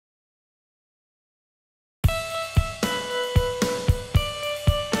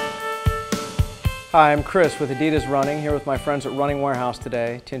Hi, I'm Chris with Adidas Running, here with my friends at Running Warehouse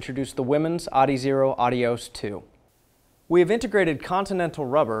today to introduce the women's adiZero Adios 2. We have integrated Continental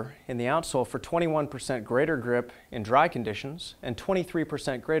rubber in the outsole for 21% greater grip in dry conditions and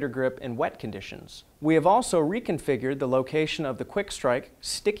 23% greater grip in wet conditions. We have also reconfigured the location of the Quick Strike,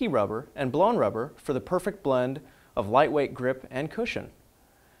 sticky rubber, and blown rubber for the perfect blend of lightweight grip and cushion.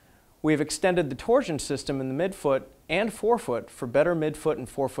 We have extended the torsion system in the midfoot and forefoot for better midfoot and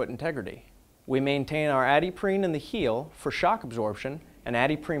forefoot integrity. We maintain our adiPrene in the heel for shock absorption and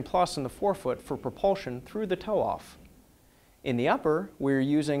adiPrene Plus in the forefoot for propulsion through the toe-off. In the upper, we are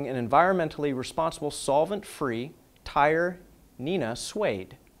using an environmentally responsible solvent-free tire Nina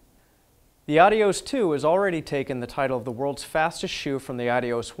suede. The Adios 2 has already taken the title of the world's fastest shoe from the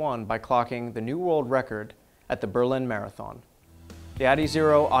Adios 1 by clocking the new world record at the Berlin Marathon. The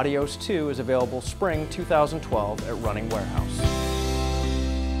adiZero Adios 2 is available spring 2012 at Running Warehouse.